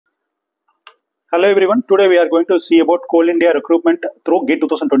Hello everyone. Today we are going to see about Coal India recruitment through GATE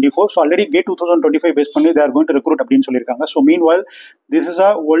 2024. So already GATE 2025 based பண்ணி they are going to recruit அப்படின்னு சொல்லியிருக்காங்க. So meanwhile, this is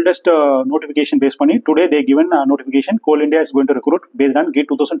a oldest notification based பண்ணி today they given notification Coal India is going to recruit based on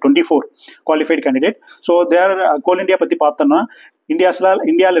GATE 2024 qualified candidate. So they are Coal India பத்தி பார்த்தோம்னா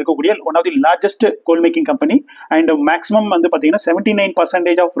இந்தியாவில் இருக்கக்கூடிய one of the largest goal making company and maximum வந்து பார்த்தீங்கன்னா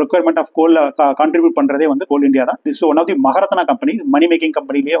 79% of requirement of goal contribute பண்ணுறதே வந்து கோல் India தான். This one of the Maharatna company, money making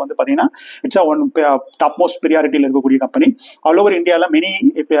கம்பெனிலேயே வந்து பார்த்தீங்கன்னா இட்ஸ் ஒன் டாப் மோஸ்ட் ப்ரியாரிட்டியில் இருக்கக்கூடிய கம்பெனி. ஆல் ஓவர் இந்தியாவில் மெனி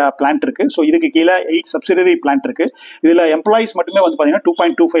பிளான்ட் இருக்கு. ஸோ இதுக்கு கீழே 8 சப்சிடரி பிளான்ட் இருக்கு. இதில் எம்ப்ளாயிஸ் மட்டுமே வந்து பார்த்தீங்கன்னா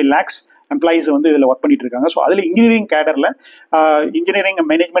 2.25 lakhs எம்ப்ளாயிஸ் வந்து இதில் ஒர்க் பண்ணிட்டு இருக்காங்க. ஸோ அதில் இன்ஜினியரிங் கேடரில் இன்ஜினியரிங்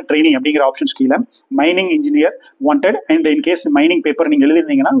மேனேஜ்மெண்ட் ட்ரைனிங் அப்படிங்கிற ஆப்ஷன்ஸ் கீழே mining engineer wanted and in case mining paper நீங்கள்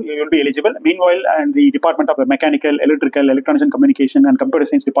எழுதிருந்தீங்கன்னா you will be eligible. Meanwhile and the department of mechanical, electrical, electronics and communication and computer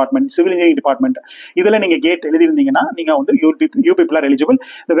science department, civil engineering department இதில் நீங்கள் gate எழுதிருந்தீங்கன்னா நீங்கள் வந்து you people are eligible.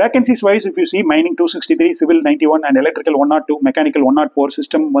 The vacancies wise if you see mining 263, civil 91 and electrical 102, mechanical 104,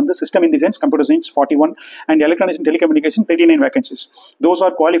 system வந்து system in the sense computer science 41 and electronics and telecommunication 39 vacancies. Those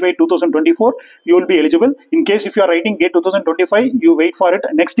are qualified 2024. You will be eligible. In case if you are writing GATE 2025, you wait for it.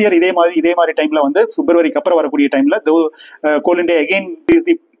 Next year இதே மாதிரி டைம்ல வந்து பிப்ரவரிக்கு அப்புறம் வரக்கூடிய டைம்ல Coal India again is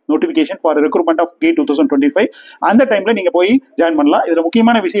the notification for recruitment of GATE 2025. அந்த டைம்ல நீங்க போய் ஜாயின் பண்ணலாம். இதுல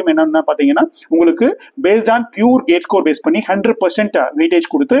முக்கியமான விஷயம் என்னன்னா பாத்தீங்கன்னா உங்களுக்கு based on pure gate score base பண்ணி 100%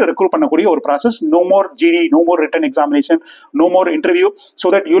 வெயிட்டேஜ் கொடுத்து ரெக்ரூட் பண்ணக்கூடிய ஒரு process. No more GT, no more return examination, no more interview, so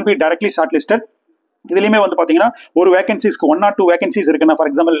that you will be directly shortlisted. இதுலயுமே வந்து பாத்தீங்கன்னா ஒரு வேகன்சிஸ்க்கு 102 வேகன்சிஸ் இருக்குன்னா, for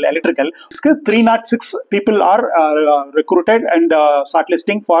example electrical 306 people are recruited and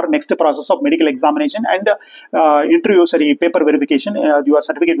shortlisting for next process of medical examination and interview, சரி paper verification, your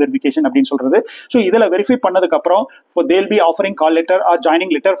certificate verification அப்படின்னு சொல்றது. So இதுல verify பண்ணதுக்கு அப்புறம் they'll be offering call letter or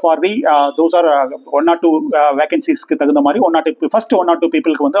joining letter for the those are 102 வேகன்சிஸ்க்கு தகுந்த மாதிரி 102 first 102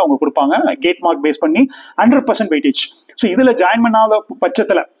 பீப்புளுக்கு வந்து அவங்க கொடுப்பாங்க கேட் மார்க் பேஸ் பண்ணி 100% வெயிட்டேஜ். ஸோ இதுல ஜாயின் பண்ணாத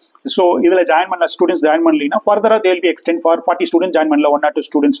பட்சத்துல, ஸோ இதில் ஜாயின் பண்ண ஸ்டூடெண்ட்ஸ் ஜாயின் பண்ணலீங்கன்னா ஃபர்தராக they'll be extend for 40 students join பண்ணல 102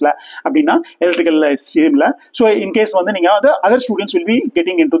 ஸ்டூடெண்ட்ஸ்ல அப்படின்னா எலக்ட்ரிக்கல் ஸ்ட்ரீம்ல. ஸோ இன்கேஸ் வந்து நீங்கள் அது other students will be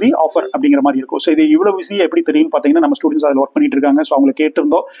getting in to the offer அப்படிங்கிற மாதிரி இருக்கும். ஸோ இது இவ்வளோ ஈஸியாக எப்படி தெரியும்னு பார்த்தீங்கன்னா நம்ம ஸ்டூடெண்ட்ஸ் அதில் ஒர்க் பண்ணிட்டு இருக்காங்க. ஸோ அவங்க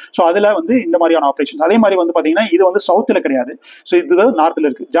கேட்டிருந்தோம். ஸோ அதில் வந்து இந்த மாதிரியான ஆப்ரேஷன். அதே மாதிரி வந்து பார்த்தீங்கன்னா இது வந்து சவுத்தில் கிடையாது. ஸோ இதுதான் நார்த்தில்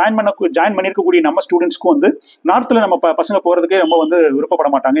இருக்கு. ஜாயின் பண்ணியிருக்கக்கூடிய நம்ம ஸ்டூடெண்ட்ஸ்க்கும் வந்து நார்த்தில் நம்ம பசங்க போகிறதுக்கு ரொம்ப வந்து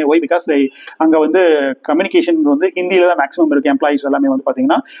விருப்பப்பட மாட்டாங்க. ஒய் பிகாஸ் அங்கே வந்து கம்யூனிகேஷன் வந்து ஹிந்தியில தான் மேக்ஸிமம் இருக்கு. எம்ப்ளாயிஸ் எல்லாமே வந்து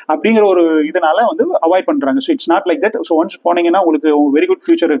பார்த்தீங்கன்னா அப்படிங்கிற ஒரு இதனால வந்து அவாய்ட் பண்றாங்க. So it's not like that. So once போனீங்கன்னா உங்களுக்கு வெரி குட்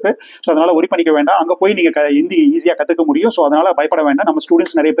ஃபியூச்சர் இருக்கு. ஸோ அதனால ஒரி பண்ணிக்க வேண்டாம். அங்கே போய் நீங்க ஹிந்தி ஈஸியாக கத்துக்க முடியும். ஸோ அதனால பயப்பட வேண்டாம். நம்ம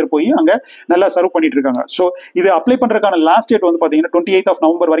ஸ்டூடெண்ட்ஸ் நிறைய பேர் போய் அங்கே நல்லா சர்வ் பண்ணிட்டு இருக்காங்க. ஸோ இது அப்ளை பண்றதுக்கான லாஸ்ட் டேட் வந்து பாத்தீங்கன்னா 28th of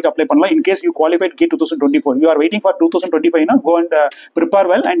November வரைக்கும் அப்ளை பண்ணலாம். In case you qualified GATE 2024, you are waiting for 2025 go and prepare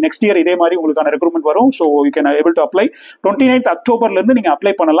well and next year இதே மாதிரி உங்களுக்கான ரெக்ரூட்மெண்ட் வரும். So you can able to apply. 29th October இருந்து நீங்க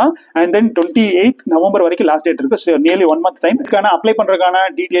அப்ளை பண்ணலாம். அண்ட் தென் 28th November வரைக்கும் last date இருக்கு. So nearly 1 month time. இதுக்கான அப்ளை பண்றதுக்கான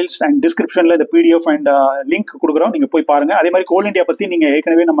டீடைல்ஸ் அண்ட் டிஸ்கிரிப்ஷன்ல இந்த PDF அண்ட் லிங்க் கொடுக்குறோம். நீங்க போய் பாருங்க. அதே மாதிரி கோல் இந்தியா பத்தி நீங்க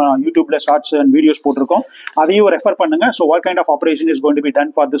ஏற்கனவே நம்ம யூடியூப்ல ஷார்ட்ஸ் அண்ட் வீடியோஸ் போட்டிருக்கோம். அதையும் ரெஃபர் பண்ணுங்க. So what kind of operation is going to be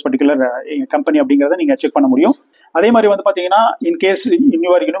done for this particular company அப்படிங்கறத நீங்க செக் பண்ண முடியும். அதே மாதிரி வந்து பாத்தீங்கன்னா in case in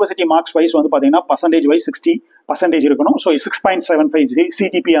your university marks wise வந்து பாத்தீங்கன்னா பர்சன்டேஜ் வைஸ் 60% இருக்கணும். ஸோ 6.75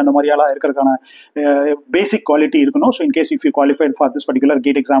 CGP அந்த மாதிரியெல்லாம் இருக்கிறதுக்கான பேசிக் குவாலிட்டி இருக்கணும். So in case if you qualified for this particular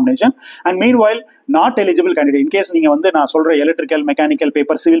gate examination and mean while not eligible candidate. In case நீங்க வந்து நான் சொல்ற electrical, mechanical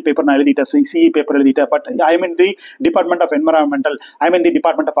paper, civil paper நான் எழுதிட்டேன், சிஇ பேப்பர் எழுதிட்டேன், but I mean the department of environmental, I mean the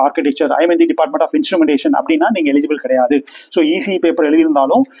department of architecture, I mean the department of instrumentation அப்படின்னா நீங்க eligible கிடையாது. So ECE paper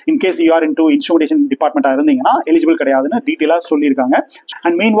எழுதியிருந்தாலும் in case you are into instrumentation டிபார்ட்மெண்டா இருந்தீங்கன்னா eligible கிடையாதுன்னு டீட்டெயிலா சொல்லியிருக்காங்க.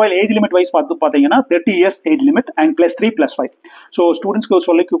 And mean while age limit wise பார்த்தீங்கன்னா 30 years age limit and +3 +5. So ஸ்டூடெண்ட்ஸ்க்கு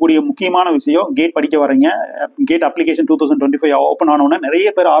சொல்லக்கூடிய முக்கியமான விஷயம், கேட் படிக்க வரீங்க, கேட் அப்ளிகேஷன் 2025 ஓப்பன் ஆனோன்னா நிறைய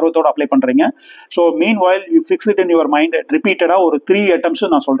பேர் ஆர்வத்தோட அப்ளை பண்றீங்க. So mean while you fix it in your mind ரிப்பீட்டடா ஒரு 3 attempts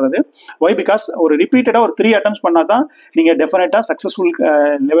நான் சொல்றது. ஒய் பிகாஸ் ஒரு ரிப்பீட்டடா ஒரு 3 attempts பண்ணாதான் நீங்க டெஃபினட்டா சக்சஸ்ஃபுல்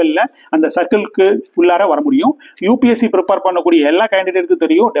லெவல்ல அந்த சர்க்கிள்க்கு உள்ளார வர முடியும். யூபிஎஸ்சி ப்ரிப்பேர் பண்ணக்கூடிய எல்லா கேண்டிடேட்டுக்கும்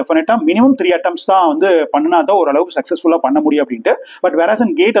தெரியும் டெஃபினட்டா மினிமம் 3 attempts தான் வந்து பண்ணினாதான் ஓரளவுக்கு சக்சஸ்ஃபுல்லா பண்ண முடியும் அப்படின்ட்டு. பட் வேறஸ்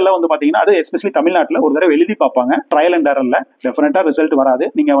இன் கேட் எல்லாம் வந்து பாத்தீங்கன்னா அது எஸ்பெஷலி தமிழ்நாட்டில் ஒரு தடவை எழுதி பார்ப்பாங்க. ட்ரையல் அண்ட் எரர்ல டெஃபினட்டா ரிசல்ட் வராது.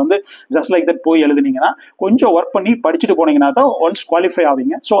 நீங்க வந்து ஜஸ்ட் லைக் தட் போய் எழுதுனீங்கன்னா கொஞ்சம் ஒர்க் பண்ணி படிச்சுட்டு போனீங்கன்னா தான் ஒன்ஸ் குவாலிஃபை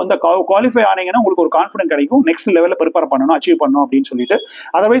ஆவீங்க. ஸோ அந்த குவாலிஃபை ஆனீங்கன்னா உங்களுக்கு ஒரு கான்ஃபிடன்ட் கிடைக்கும். நெக்ஸ்ட் லெவலில் ப்ரிப்பேர் பண்ணணும், அச்சீவ் பண்ணணும் அப்படின்னு சொல்லிட்டு.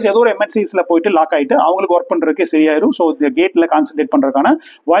 அதர்வைஸ் ஏதோ ஒரு MNCஸ்ல போயிட்டு லாக் ஆயிட்டு அவங்களுக்கு ஒர்க் பண்றதுக்கு சரியாயிரும். ஸோ கேட்ல கான்சென்ட்ரேட் பண்றதுக்கான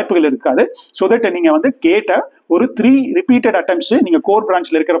வாய்ப்புகள் இருக்காது. ஸோ தட் நீங்க வந்து கேட்டை ஒரு 3 ரிப்பீட்டட் அட்டம்ப்ட்ஸ் நீங்க கோர்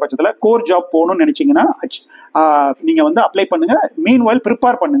பிரான்ச்ல இருக்கிற பட்சத்தில் கோர் ஜாப் போகணும்னு நினைச்சீங்கன்னா நீங்க வந்து அப்ளை பண்ணுங்க. மீன் வைல்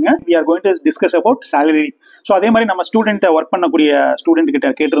ப்ரிப்பேர் பண்ணுங்க. We are going to discuss about salary. So அதே மாதிரி நம்ம ஸ்டூடெண்ட் ஒர்க் பண்ணக்கூடிய ஸ்டூடெண்ட்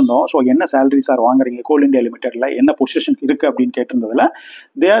கிட்ட கேட்டிருந்தோம். ஸோ என்ன சேலரி சார் வாங்குறீங்க கோல் இந்தியா லிமிடெட்ல, என்ன பொசிஷன் இருக்கு அப்படின்னு கேட்டிருந்ததுல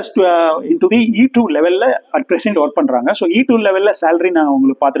தேர் இன்டு தி E2 லெவல்ல அட் பிரசென்ட் ஒர்க் பண்றாங்க. ஸோ E2 லெவல்ல சேலரி நான்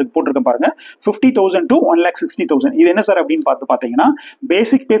உங்களுக்கு போட்டிருக்கேன் பாருங்க, 50,000 to 1,60,000. இது என்ன சார் அப்படின்னு பார்த்தீங்கன்னா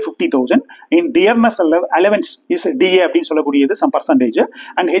பேசிக் பே 50,000 இன் டியர்னஸ் அலவன்ஸ் இஸ் டிஏ அப்படின்னு சொல்லக்கூடியது some percentage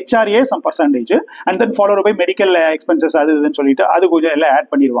and HRA some percentage and then followed by medical expenses அது இதுன்னு சொல்லிட்டு அது கொஞ்சம் எல்லாம் ஆட்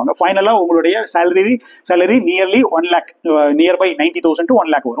பண்ணிடுவாங்க. ஃபைனலா உங்களுடைய salary nearly 1 lakh, nearby 90,000 to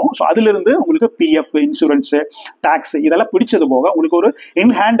 1 lakh வரும். ஸோ அதுல இருந்து உங்களுக்கு PF, இன்சூரன்ஸ், டாக்ஸ் இதெல்லாம் பிடிச்சது போக உங்களுக்கு ஒரு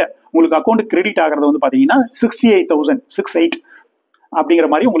இன் ஹேண்ட் உங்களுக்கு அக்கௌண்ட் கிரெடிட் ஆகிறது வந்து பாத்தீங்கன்னா 68,000 அப்படிங்கிற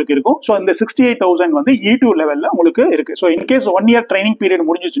மாதிரி உங்களுக்கு இருக்கும். ஸோ இந்த 68,000 வந்து E2 லெவல்ல உங்களுக்கு இருக்கு. So in case 1 year training period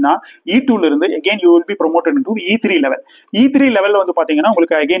முடிஞ்சிச்சுன்னா E2 இருந்து again you will be promoted to E3 level. E3 லெவல்ல வந்து பாத்தீங்கன்னா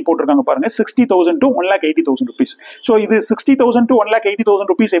உங்களுக்கு அகைன் போட்டிருக்காங்க பாருங்க 60,000 to 1,80,000 rupees. ஸோ இது 60,000 to 1,80,000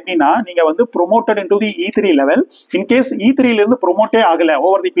 rupees எப்படின்னா நீங்க வந்து promoted to the E3 level. In case E3 இருந்து ப்ரொமோட்டே ஆகல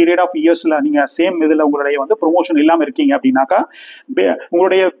ஓவர் தி பீரியட் ஆஃப் இயர்ஸ்ல நீங்க சேம் இதுல உங்களுடைய வந்து ப்ரொமோஷன் இல்லாம இருக்கீங்க அப்படின்னாக்கா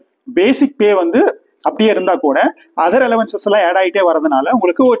உங்களுடைய பேசிக் பே வந்து அப்படியே இருந்தா கூட அதர் அலவன்சஸ் எல்லாம் ஆட் ஆகிட்டே வரதுனால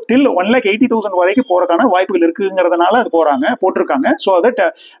உங்களுக்கு டில் 1,80,000 வரைக்கும் போறதுக்கான வாய்ப்புகள் இருக்குங்கிறதுனால அது போட்டிருக்காங்க. ஸோ தட்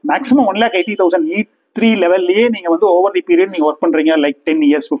மேக்ஸிமம் 1,80,000 E3 லெவல்லையே நீங்க வந்து ஓவர் தி பீரியட் நீங்க ஒர்க் பண்றீங்க, லைக் 10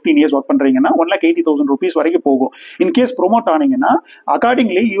 years 15 years ஒர்க் பண்றீங்கன்னா 1,80,000 rupees வரைக்கும் போகும். In case promote ஆனீங்கன்னா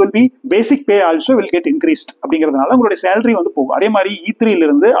accordingly you will be basic pay also will get increased அப்படிங்கிறதுனால உங்களுடைய சேலரி வந்து போகும். அதே மாதிரி E3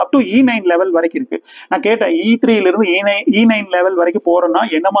 இருந்து அப் டு E9 லெவல் வரைக்கும் இருக்கு. நான் கேட்டேன் E3 இருந்து E9 லெவல் வரைக்கும் போறோம்னா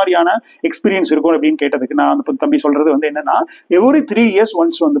என்ன மாதிரியான எக்ஸ்பீரியன்ஸ் இருக்கும் அப்படின்னு கேட்டதுக்கு நான் அந்த தம்பி சொல்றது வந்து என்னன்னா எவ்ரி 3 years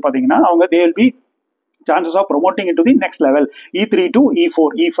ஒன்ஸ் வந்து பாத்தீங்கன்னா அவங்க they will be chances of promoting into the next level E3 to E4,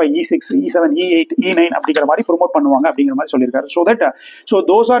 E5, E6, E7, E8, E9 அப்படிங்கிற மாதிரி ப்ரோமோட் பண்ணுவாங்க அப்படிங்கிற மாதிரி சொல்லியிருக்காரு. So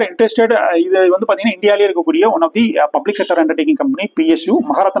those are interested. இது வந்து பார்த்தீங்கன்னா இந்தியாவிலே இருக்கக்கூடிய one of the public sector undertaking company PSU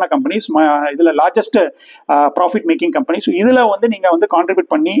Maharatna companies, இதில் largest profit making company. So இதில் வந்து நீங்கள் வந்து கான்ட்ரிபியூட்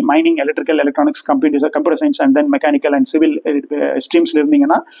பண்ணி mining, electrical, electronics, computer science and then mechanical and civil ஸ்ட்ரீம்ஸ்ல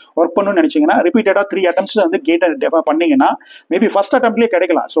இருந்தீங்கன்னா ஒர்க் பண்ணணும்னு நினைச்சீங்கன்னா ரிப்பீட்டடாக 3 attempts வந்து கேட் பண்ணீங்கன்னா மேபி ஃபர்ஸ்ட் அட்டம்ப்ட்லேயே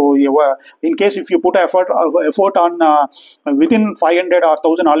கிடைக்கலாம். So in case if you put effort on within 500 or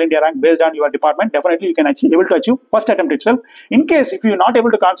 1,000 all India rank based on your department, definitely you can able to achieve first attempt itself. In case if you not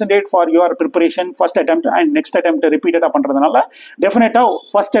able to concentrate for your preparation first attempt and next attempt repeated பண்றதுனால definitely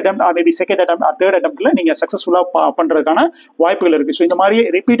first attempt or maybe second attempt or third attemptல நீங்க சக்சஸ்ஃபுல்லா பண்றதுக்கான வாய்ப்புகள் இருக்கு. So இந்த மாதிரி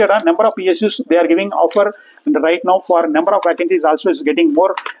ரிப்பீட்டடா number of PSUs they are giving offer and right now for number of vacancies also is getting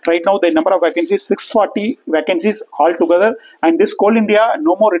more. Right now the number of vacancies 640 vacancies altogether, and this Coal India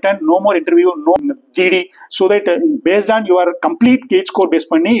no more return, no more interview, no GD, so that based on your complete gauge score based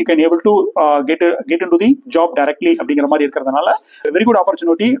பண்ணி you can able to get into the job directly அப்படிங்கிற மாதிரி இருக்கிறதுனால very good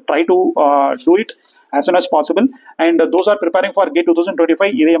opportunity. Try to do it as soon as possible, and those are preparing for GATE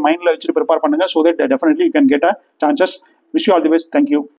 2025 இதே மைண்ட்ல வச்சுட்டு prepare பண்ணுங்க. so that definitely you can get a chances. Wish you all the best. Thank you.